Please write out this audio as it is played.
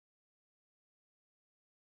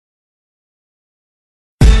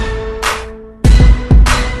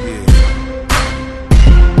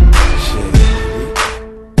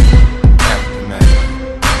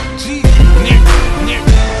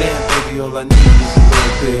need is a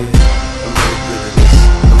little bit of this,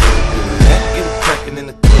 a little bit of that. Get it crackin' in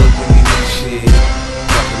the club when you need shit.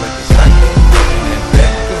 Drop it like it's hot, get it working that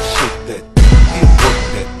back. Girl, shake that thing, get work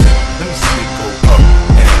that thing. Let me see it go up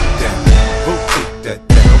and down. Rotate that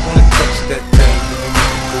thing, I wanna touch that thing. Let me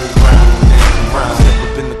make it go round and round. Step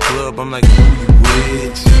up in the club, I'm like, who you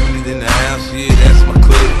with? Shooting in the house, yeah, that's my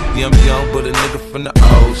clique. Yeah, I'm young, but a nigga from the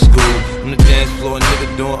old school. On the dance floor, a nigga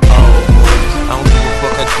doing old moves. I don't give a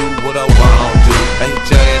fuck, I do what I want to. I hit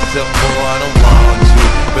your ass up, boy, I don't want you.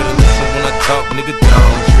 Better listen when I talk, nigga,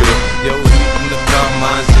 don't trip. Yo, heat from the car,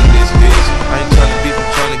 mine's in this bitch. I ain't tryna beef, I'm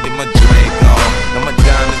tryna get my drink on. Now my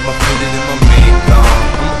diamonds, my fitted, and my mink gone.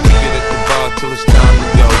 I'ma keep it at the bar till it's time to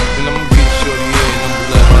go. Then I'ma get shorty in and I'ma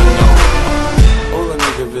let her know. All a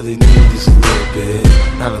nigga really need is a little bit.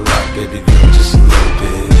 Not a lot, baby girl, just a little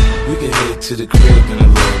bit. We can head to the crib in a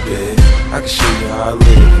little bit. I can show you how I live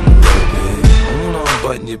in a little bit. I wanna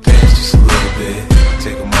unbutton your pants just a little bit.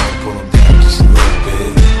 Take them off, pull them down just a little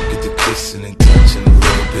bit. Get the kissing and touching a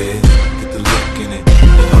little bit. Get the look in it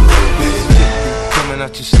a little bit. Coming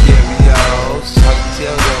out your stereos. Hard to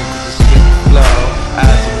tell though, cause it's with the flow.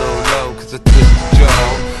 Eyes a little low, cause I twist the jaw.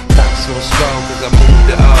 Back so slow, cause I move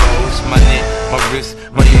the O's. My neck, my wrist,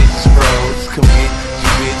 my ears is froze. Come get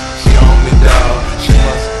your bitch, she on me, dawg. She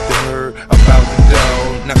must have heard about the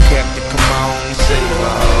dough. Now cap